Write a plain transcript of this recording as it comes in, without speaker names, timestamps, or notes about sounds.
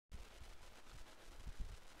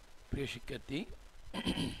প্রিয় শিক্ষার্থী,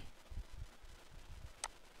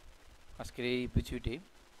 আজকের এই পিছুইটি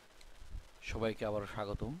সবাইকে আবারও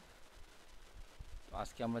স্বাগতম।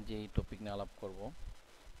 আজকে আমরা যে টপিক নিয়ে আলাপ করব,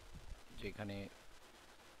 যেখানে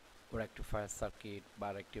রেকটিফায়ার সার্কিট বা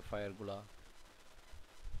রেকটিফায়ারগুলো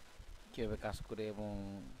কীভাবে কাজ করে এবং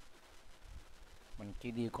কী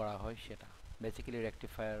দিয়ে করা হয় সেটা। বেসিক্যালি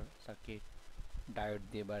রেকটিফায়ার সার্কিট ডায়োড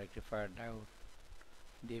দিয়ে বা রেকটিফায়ার ডায়োড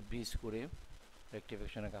দিয়ে ব্রিজ করে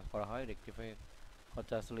রেকটিফিকেশনের কাজ করা হয়। রেকটিফায়ার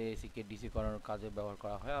হচ্ছে আসলে এসিকে ডিসি করানোর কাজে ব্যবহার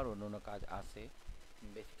করা হয়, আর অন্য কাজ আছে,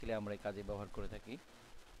 বেসিক্যালি আমরা এই কাজে ব্যবহার করে থাকি।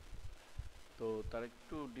 তো তার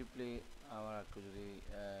একটু ডিপলি আমরা একটু যদি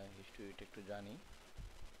হিস্ট্রিটা একটু জানি,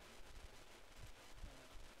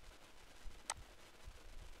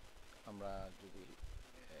 আমরা যদি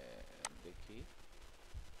দেখি,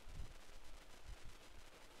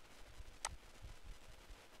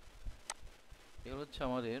 এগুলো হচ্ছে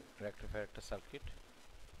আমাদের রেকটিফায়ার একটা সার্কিট।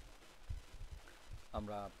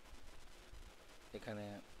 আমরা এখানে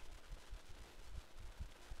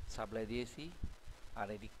সাপ্লাই দিয়েছি, আর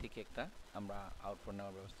এদিক থেকে একটা আমরা আউটপুট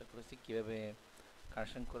নেওয়ার ব্যবস্থা করেছি। কীভাবে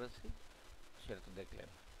কানেকশন করেছি সেটা তো দেখলেন।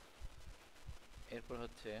 এরপর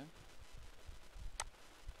হচ্ছে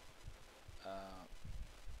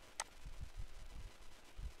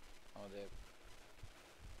আমাদের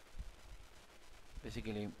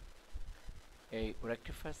বেসিক্যালি এই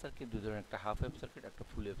রেকটিফায়ার সার্কিট দুই ধরনের, একটা হাফ ওয়েভ সার্কিট, একটা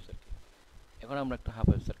ফুল ওয়েভ সার্কিট। এখন আমরা একটা হাফ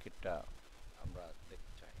ওয়েভ সার্কিটটা আমরা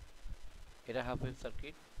দেখতে চাই। এটা হাফ ওয়েভ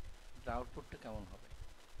সার্কিট, এটার আউটপুটটা কেমন হবে?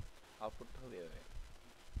 আউটপুটটা হবে এভাবে।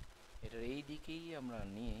 এটার এই দিকেই আমরা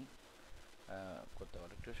নিয়ে করতে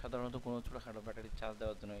পারি। একটু সাধারণত কোনো ছোটোখাটো ব্যাটারির চার্জ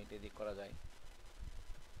দেওয়ার জন্য এটা দিয়ে করা যায়।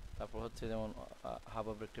 তারপর হচ্ছে যেমন half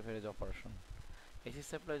wave রেকটিফায়ারের operation, AC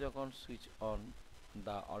supply যখন switch on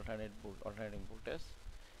the alternating voltage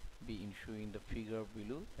be shown in the figure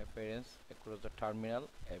below appearance across the terminal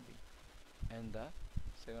AB and the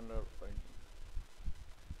secondary winding.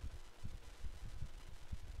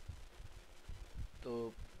 তো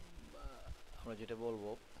আমরা যেটা বলবো,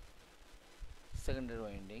 সেকেন্ডারি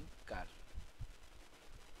ওয়াইন্ডিং কার,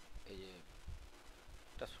 এই যে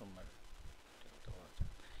transformer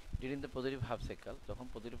during the positive half cycle, যখন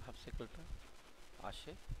positive half সাইকেলটা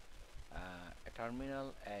আসে, terminal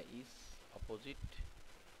is opposite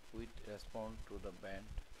with respond to the band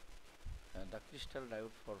the crystal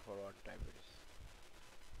diode for forward diabetes.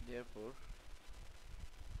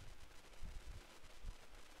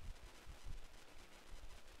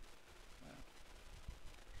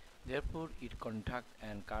 Therefore it conduct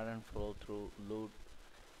and current flow through load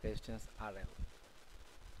resistance RL.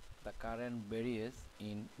 The current varies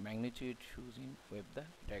in magnitude choosing with the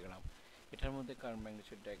diagram. এটার মধ্যে current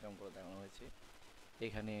magnitude diagram করে দেখানো হয়েছে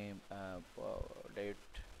এখানে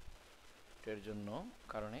ডায়োডের জন্য,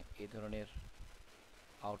 কারণে এই ধরনের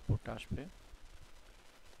আউটপুটটা আসবে।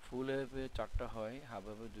 ফুল ওয়েভে 4টা হয়, হাফ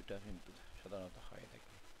ওয়েভে 2টা কিন্তু সাধারণত হয়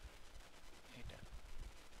থাকে।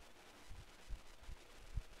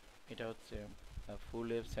 এটা হচ্ছে ফুল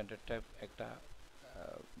ওয়েভ সেন্টার টাইপ একটা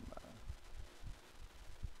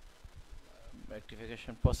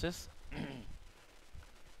রেকটিফিকেশন প্রসেস।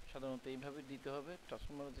 সাধারণত এইভাবে দিতে হবে।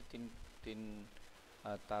 ট্রান্সফরমারের যে তিন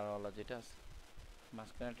তারওয়ালা যেটা আছে,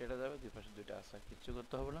 মাঝখানে টেটা যাবে, দুই পাশে 2টা আছে, কিচ্ছু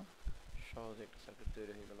করতে হবে না, সহজে একটা সার্কিট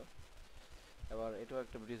তৈরি হয়ে গেল। এবার এটাও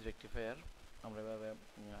একটা ব্রিজ রেকটিফায়ার। আমরা এভাবে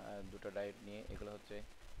 2টা ডায়োড নিয়ে, এগুলো হচ্ছে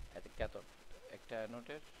ক্যাথোড, একটা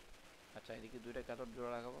অ্যানোডের, আচ্ছা এদিকে 2টা ক্যাথোড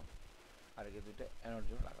জোড়া লাগাবো, আর এদিকে 2টা অ্যানোড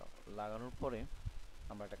জোড়া লাগাবো। লাগানোর পরে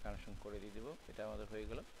আমরা একটা কানেকশন করে দিয়ে দেবো। এটা আমাদের হয়ে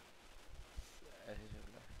গেল।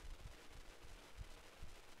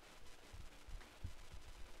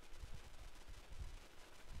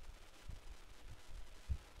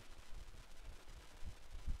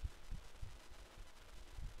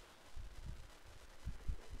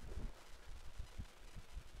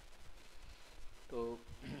 তো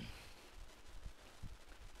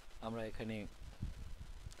আমরা এখানে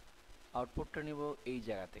আউটপুটটা নিব এই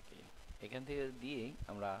জায়গা থেকে, এখান থেকে দিয়েই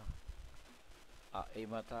আমরা এই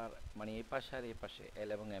মাথার এই পাশে আর এই পাশে এল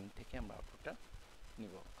এবং এম থেকে আমরা আউটপুটটা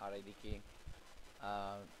নিব। আর এদিকে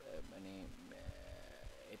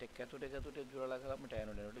এটা ক্যাথোডে জোড়া লাগালাম, এটা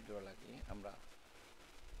অ্যানোডে জোড়া লাগিয়ে আমরা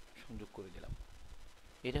সংযোগ করে দিলাম।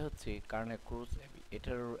 এটা হচ্ছে কারেন্ট অ্যাক্রস এবি।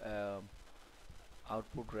 এটার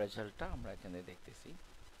আউটপুট রেজাল্টটা আমরা এখানে দেখতেছি।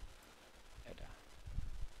 এটা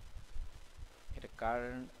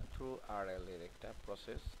কারেন্ট থ্রু আরএল এর একটা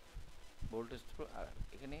প্রসেস, ভোল্টেজ থ্রু আরএল।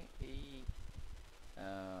 এখানে এই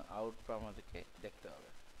আউটপুট আমাদেরকে দেখতে হবে।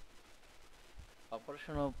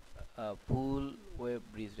 Operation of full wave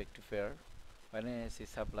bridge rectifier when AC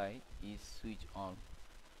supply is switched on,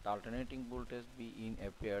 The alternating voltage Vin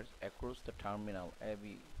appears across the terminal AB,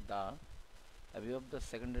 the AB of the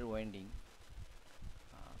secondary winding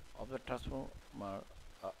of the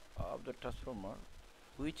transformer,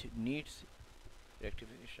 which needs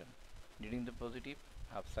rectification during the positive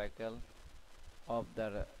half cycle of the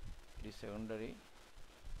secondary.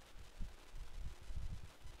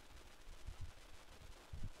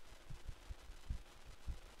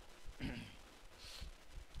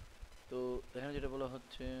 তো এখানে যেটা বলা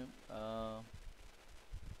হচ্ছে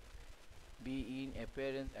be in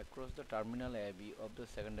appearance across the terminal AB of the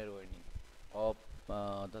secondary winding of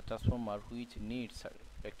the transformer which needs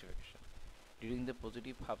rectification during the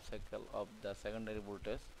positive half cycle of the secondary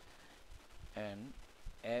voltage, and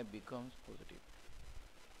A becomes positive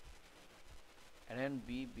and then B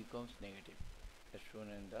becomes negative as shown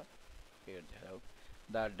in the figure below.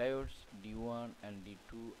 The diodes D1 and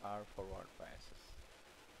D2 are forward biases,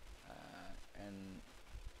 and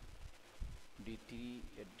D3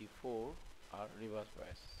 and D4 are reverse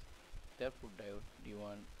biases. Therefore, diode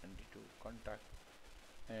D1 and D2 contact,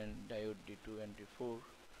 and diode D2 and D4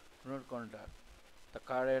 do not contact. The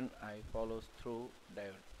current I follows through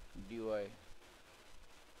diode dy.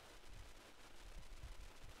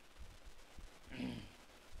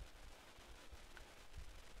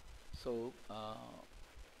 So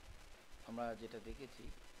আমরা যেটা দেখেছি,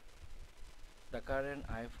 the current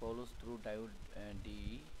I follows through diode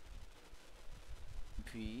DV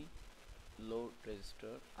load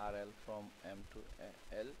resistor RL from M to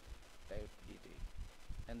L type D3,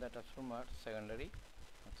 and the transformer secondary.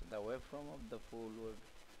 So the waveform of the full load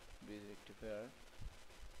bridge rectifier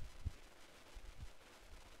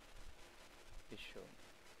is shown.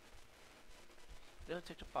 এটা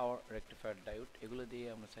হচ্ছে একটা পাওয়ার rectifier diode. এগুলো দিয়ে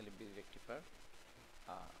আমরা চাইলে bridge rectifier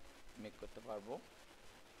make করতে পারবো।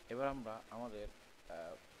 এবার আমরা আমাদের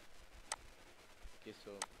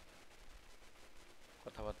কিছু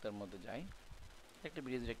কথাবার্তার মধ্যে যাই। একটা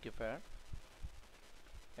ব্রিজ রেকটিফায়ার,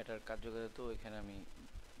 এটার কার্যকারিতা এখানে আমি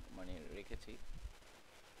মানে রেখেছি।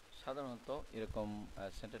 সাধারণত এরকম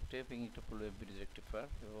সেন্টার টেপিং একটা ফুল ওয়েভ ব্রিজ রেকটিফায়ার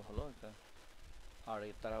হলো এটা, আর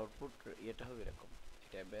তার আউটপুট এটা হবে এরকম,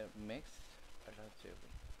 এটা ম্যাক্স, এটা হচ্ছে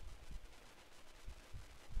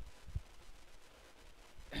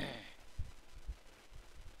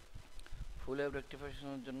ফুল ওয়েভ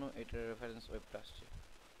রেকটিফিকেশনের জন্য এটার রেফারেন্স ওয়েবটা আসছে।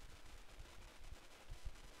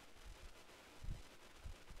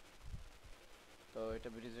 তো এটা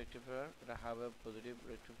ব্রিজ রেকটিফায়ার, এটা হাফ ওয়েভ পজিটিভ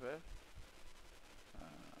রেকটিফায়ার।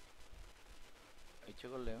 ইচ্ছে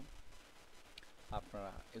করলে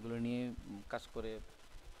আপনারা এগুলো নিয়ে কাজ করে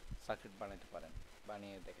সার্কিট বানাতে পারেন,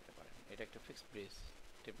 বানিয়ে দেখাতে পারেন। এটা একটা fixed bridge,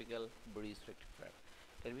 typical bridge rectifier.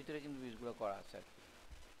 এর ভিতরে কিন্তু ব্রিজগুলো করা আছে আর কি।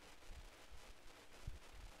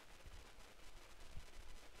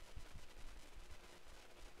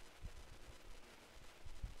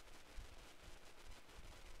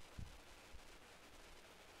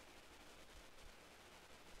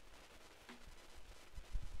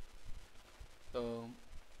 তো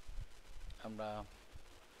আমরা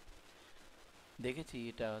দেখেছি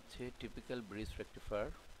এটা হচ্ছে টিপিক্যাল ব্রিজ রেকটিফায়ার।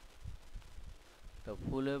 তো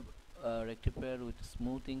ফুল wave rectifier with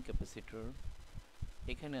smoothing capacitor,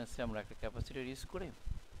 এখানে আছে আমরা একটা ক্যাপাসিটর ইউজ করে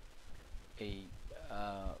এই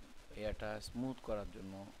এটা স্মুথ করার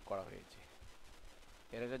জন্য করা হয়েছে।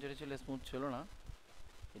 এর আগে যেটা ছিল স্মুথ ছিল না,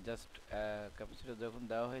 জাস্ট ক্যাপাসিটর যখন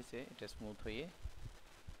দেওয়া হয়েছে এটা স্মুথ হয়ে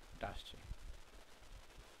এটা আসছে।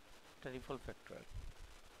 এটা রিফল ফ্যাক্টর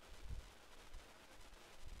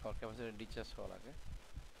আর ক্যাপাসিটর ডিসচার্জ হওয়ার আগে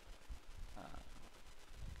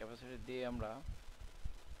ক্যাপাসিটর দিয়ে আমরা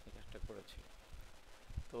এই কাজটা করেছি।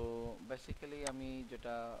 তো বেসিক্যালি আমি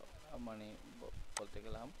যেটা মানে বলতে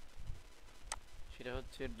গেলাম সেটা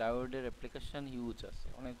হচ্ছে ডায়োডের অ্যাপ্লিকেশান ইউজ আছে,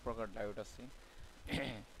 অনেক প্রকার ডায়োড আছে।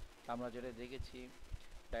 আমরা যেটা দেখেছি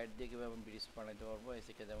ডায়োড দিয়ে কীভাবে ব্রিজ বানাইতে পারবো,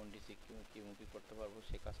 এসিকে যেমন ডিসি কিমুখী করতে পারবো,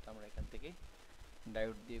 সেই কাজটা আমরা এখান থেকে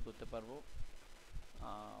ডায়োড দিয়ে করতে পারবো।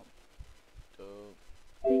 তো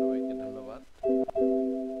সবাইকে ধন্যবাদ,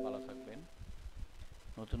 ভালো থাকবেন।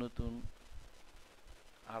 নতুন নতুন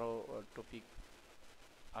আরও টপিক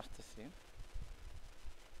আসতেছে,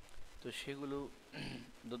 তো সেগুলো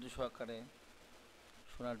ধৈর্য সহকারে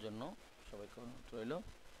শোনার জন্য সবাইকে অনুরোধ রইল।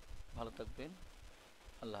 ভালো থাকবেন,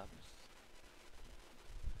 আল্লাহ হাফিজ।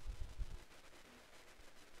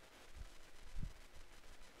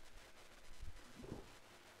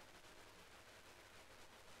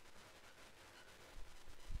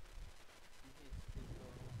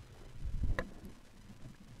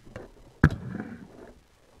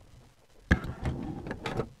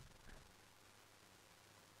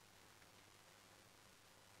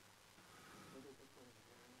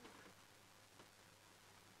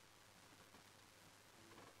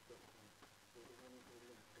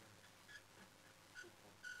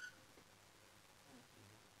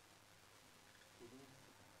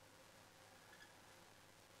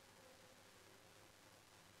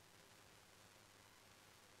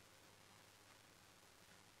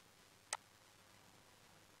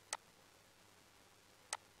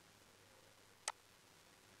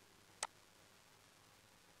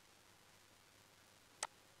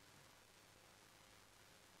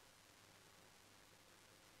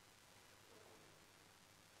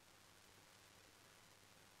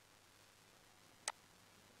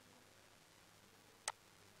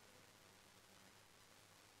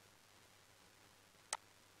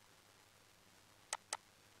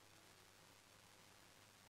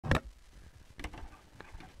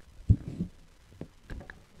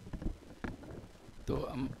 তো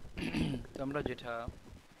আমরা যেটা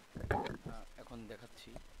এখন দেখাচ্ছি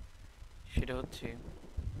সেটা হচ্ছে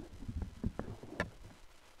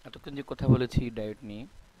এতক্ষণ যে কথা বলেছি ডায়োড নিয়ে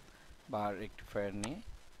বা রেকটিফায়ার নিয়ে,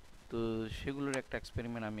 তো সেগুলোর একটা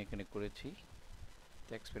এক্সপেরিমেন্ট আমি এখানে করেছি।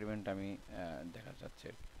 তো এক্সপেরিমেন্ট আমি দেখা যাচ্ছে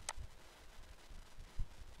আর কি।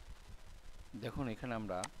 দেখুন এখানে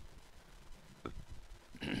আমরা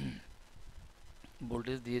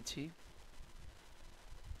ভোল্টেজ দিয়েছি,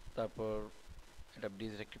 তারপর এটা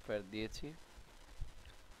ব্রিজ রেকটিফায়ার দিয়েছি,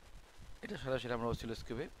 এটা সরাসরি আমরা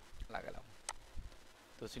অসিলোস্কোপে লাগালাম।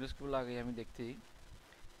 তো অসিলোস্কোপে লাগিয়ে আমি দেখছি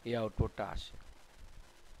এই আউটপুটটা আসে।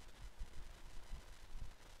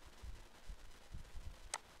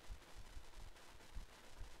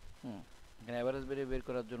 এখানে অ্যাভারেজ বের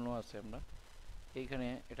করার জন্য আছে, আমরা এইখানে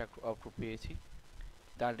এটা আউটপুট পেয়েছি।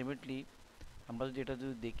 তো আলটিমেটলি আমরা যদি এটা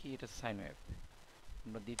দেখি, এটা সাইন ওয়েভ।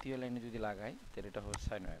 আমরা দ্বিতীয় লাইনে যদি লাগাই তাহলে এটা হবে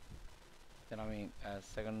সাইন ওয়েভ। দেন আমি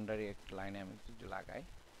সেকেন্ডারি একটা লাইনে আমি যদি লাগাই,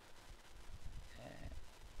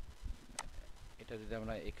 এটা যদি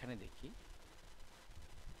আমরা এখানে দেখি,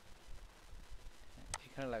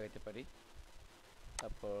 এখানে লাগাইতে পারি।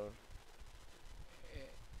 তারপর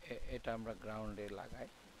এটা আমরা গ্রাউন্ডে লাগাই।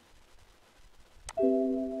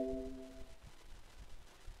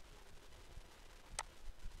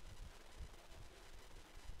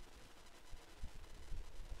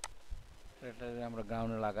 এটা যদি আমরা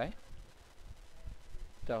গ্রাউন্ডে লাগাই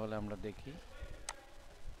তাহলে আমরা দেখি,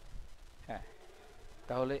 হ্যাঁ,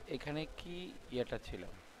 তাহলে এখানে কি ইয়েটা ছিল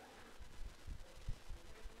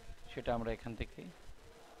সেটা আমরা এখান থেকে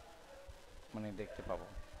মানে দেখতে পাবো।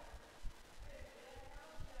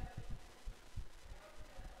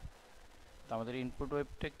 তো আমাদের ইনপুট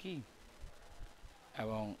ওয়েভটা কি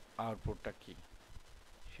এবং আউটপুটটা কি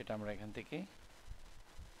সেটা আমরা এখান থেকে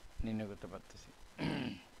নির্ণয় করতে পারতেছি।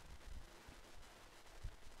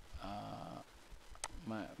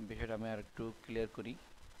 বিষয়টা আমি আর একটু ক্লিয়ার করি।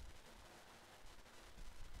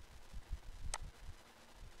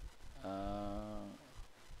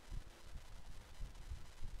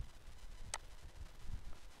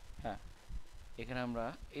 হ্যাঁ, এখানে আমরা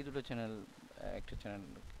এই দুটো চ্যানেল, একটা চ্যানেল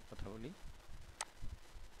কথা বলি।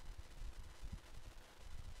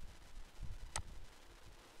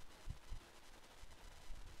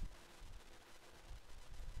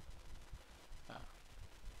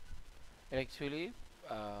 অ্যাকচুয়ালি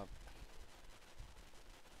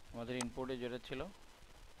আমাদের ইনপুটে যেটা ছিল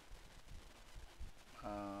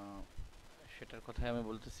সেটার কথাই আমি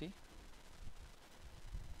বলতেছি।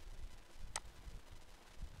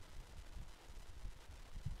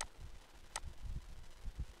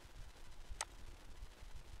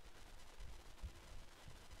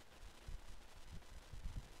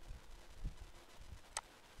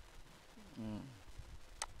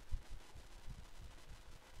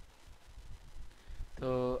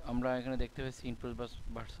 তো আমরা এখানে দেখতে পাচ্ছি ইনপুট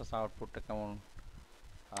ভার্সাস আউটপুটটা কেমন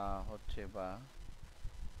হচ্ছে, বা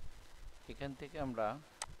এখান থেকে আমরা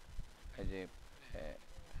এই যে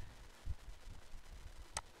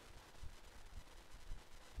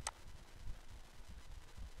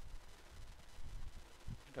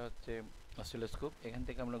এটা হচ্ছে অসিলোস্কোপ, এখান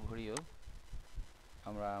থেকে আমরা ঘুরিয়েও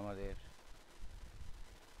আমরা আমাদের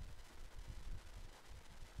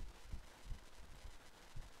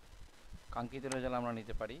কাঙ্ক্ষিত রেজাল্ট আমরা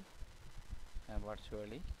নিতে পারি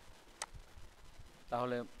ভার্চুয়ালি।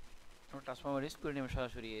 তাহলে আমরা ট্রান্সফর্মার ইউজ করে নিয়ে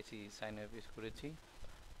সরাসরি এসি সাইন ওয়েভ ইউজ করেছি,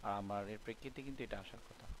 আর আমার এর প্রেক্ষিতে কিন্তু এটা আসার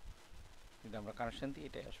কথা, কিন্তু আমরা কানেকশন দিয়ে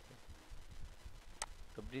এটাই আসবে।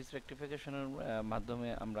 তো ব্রিজ রেকটিফিকেশনের মাধ্যমে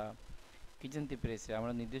আমরা কি জানতে পেরেছি,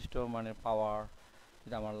 আমরা নির্দিষ্ট মানের পাওয়ার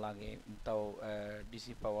যদি আমার লাগে, তাও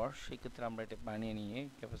ডিসি পাওয়ার, সেই ক্ষেত্রে আমরা এটা বানিয়ে নিয়ে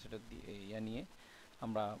ক্যাপাসিটার দিয়ে নিয়ে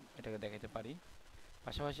আমরা এটাকে দেখাতে পারি।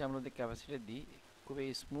 পাশাপাশি আমরা যদি ক্যাপাসিটার দিই, খুবই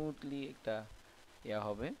স্মুথলি একটা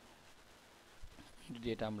হবে যদি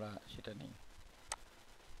এটা আমরা সেটা নিই।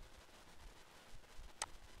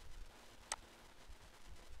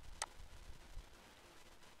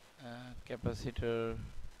 ক্যাপাসিটর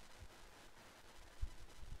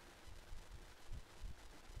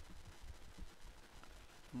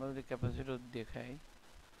আমরা যদি ক্যাপাসিটর দেখাই,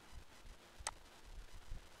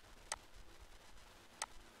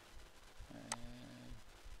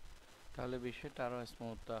 তাহলে বিষয়টা আরো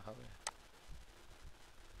স্মুথ হবে।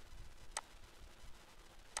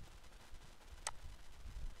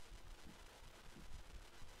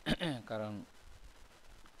 কারণ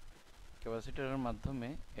ক্যাপাসিটরের মাধ্যমে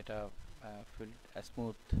এটা ফিল্ড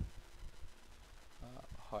স্মুথ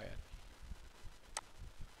হয় আর কি।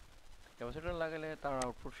 ক্যাপাসিটর লাগালে তার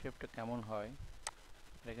আউটপুট শেপটা কেমন হয়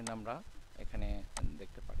এটা কিন্তু আমরা এখানে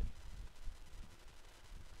দেখতে পারি।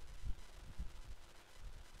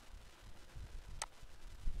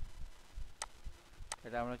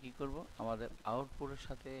 সেটা আমরা কি করব, আমাদের আউটপুটের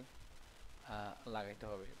সাথে লাগাইতে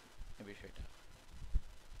হবে এই বিষয়টা।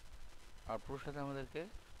 আউটপুটের সাথে আমাদেরকে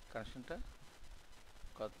কানেকশনটা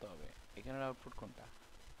করতে হবে। এখানের আউটপুট কোনটা?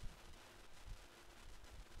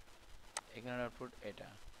 এখানের আউটপুট এটা।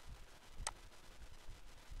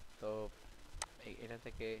 তো এটা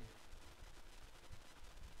থেকে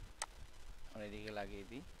আমরা এদিকে লাগিয়ে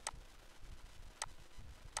দিই।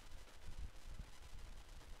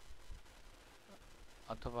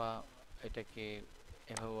 অথবা এটাকে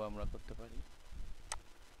এভাবেও আমরা করতে পারি।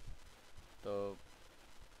 তো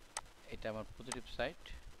এটা আমার পজিটিভ সাইড,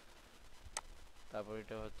 তারপর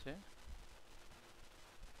এটা হচ্ছে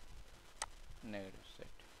নেগেটিভ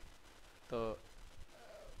সাইড। তো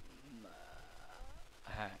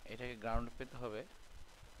হ্যাঁ, এটাকে গ্রাউন্ড পেতে হবে।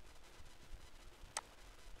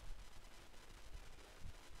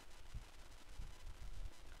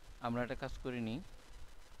 আমরা একটা কাজ করিনি,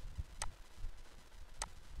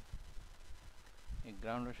 এই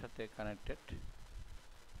গ্রাউন্ডের সাথে কানেক্টেড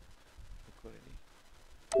করে দিই।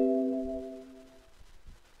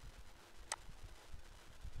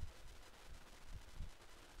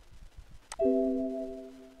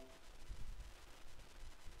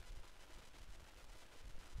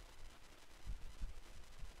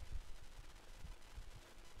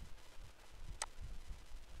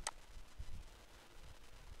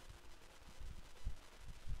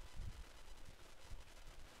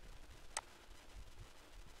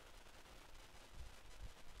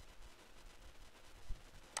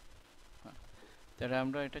 হ্যাঁ, তাহলে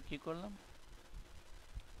আমরা এটা কি করলাম,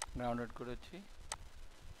 গ্রাউন্ডেড করেছি।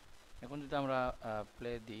 এখন যদি আমরা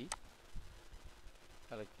প্লে দিই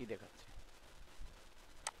তাহলে কি দেখাচ্ছে?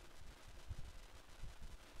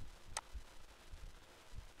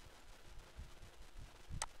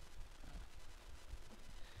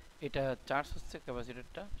 এটা চার্জ হচ্ছে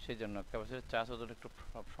ক্যাপাসিটরটা, সেই জন্য ক্যাপাসিটর চার্জ হতে একটু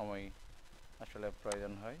সব সময় আসলে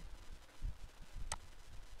প্রয়োজন হয়।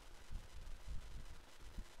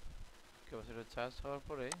 ক্যাপাসিটর চার্জ হওয়ার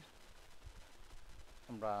পরে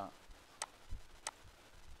আমরা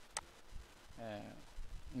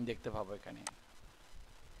দেখতে পাবো এখানে।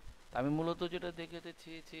 আমি মূলত যেটা দেখাতে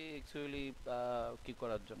চেয়েছি অ্যাকচুয়ালি কি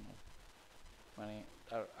করার জন্য, মানে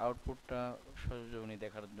তার আউটপুটটা সরজমিনে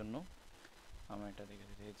দেখার জন্য আমি এটা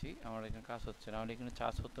দেখাতে চেয়েছি। আমার এখানে কাজ হচ্ছে না, আমার এখানে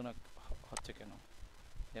চার্জ হতো না, হচ্ছে কেন?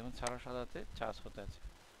 দেখুন সারা সাদাতে চার্জ হতে আছে।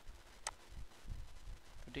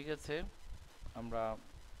 তো ঠিক আছে, আমরা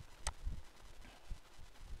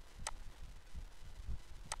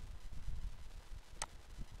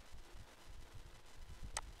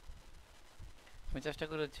চেষ্টা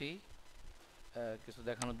করেছি কিছু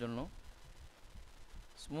দেখানোর জন্য।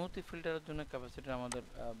 স্মুথি ফিল্টারের জন্য ক্যাপাসিটর আমাদের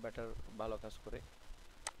বেটার ভালো কাজ করে।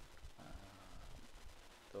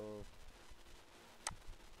 তো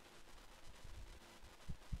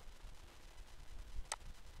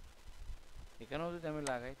এখানেও যদি আমি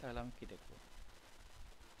লাগাই তাহলে আমি কি দেখব?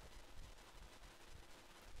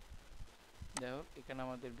 যাই হোক, এখানে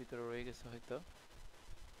আমাদের ভিতরে রয়ে গেছে, হয়তো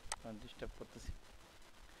ডিস্টার্ব করতেছি।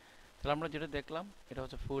 তাহলে আমরা যেটা দেখলাম এটা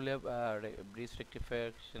হচ্ছে ফুল ব্রিজ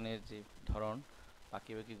রেকটিফিকেশনের যে ধরন বা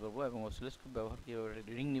কীভাবে কী করবো এবং অসিলোস্কোপ ব্যবহার কীভাবে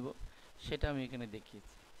রিডিং নিব সেটা আমি এখানে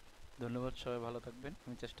দেখিয়েছি। ধন্যবাদ, সবাই ভালো থাকবেন।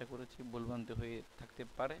 আমি চেষ্টা করেছি, ভুলভ্রান্তি হয়ে থাকতে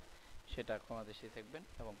পারে, সেটা ক্ষমা দৃষ্টিতে থাকবেন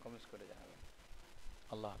এবং কমেন্টস করে জানাবেন।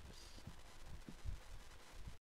 আল্লাহ হাফেজ।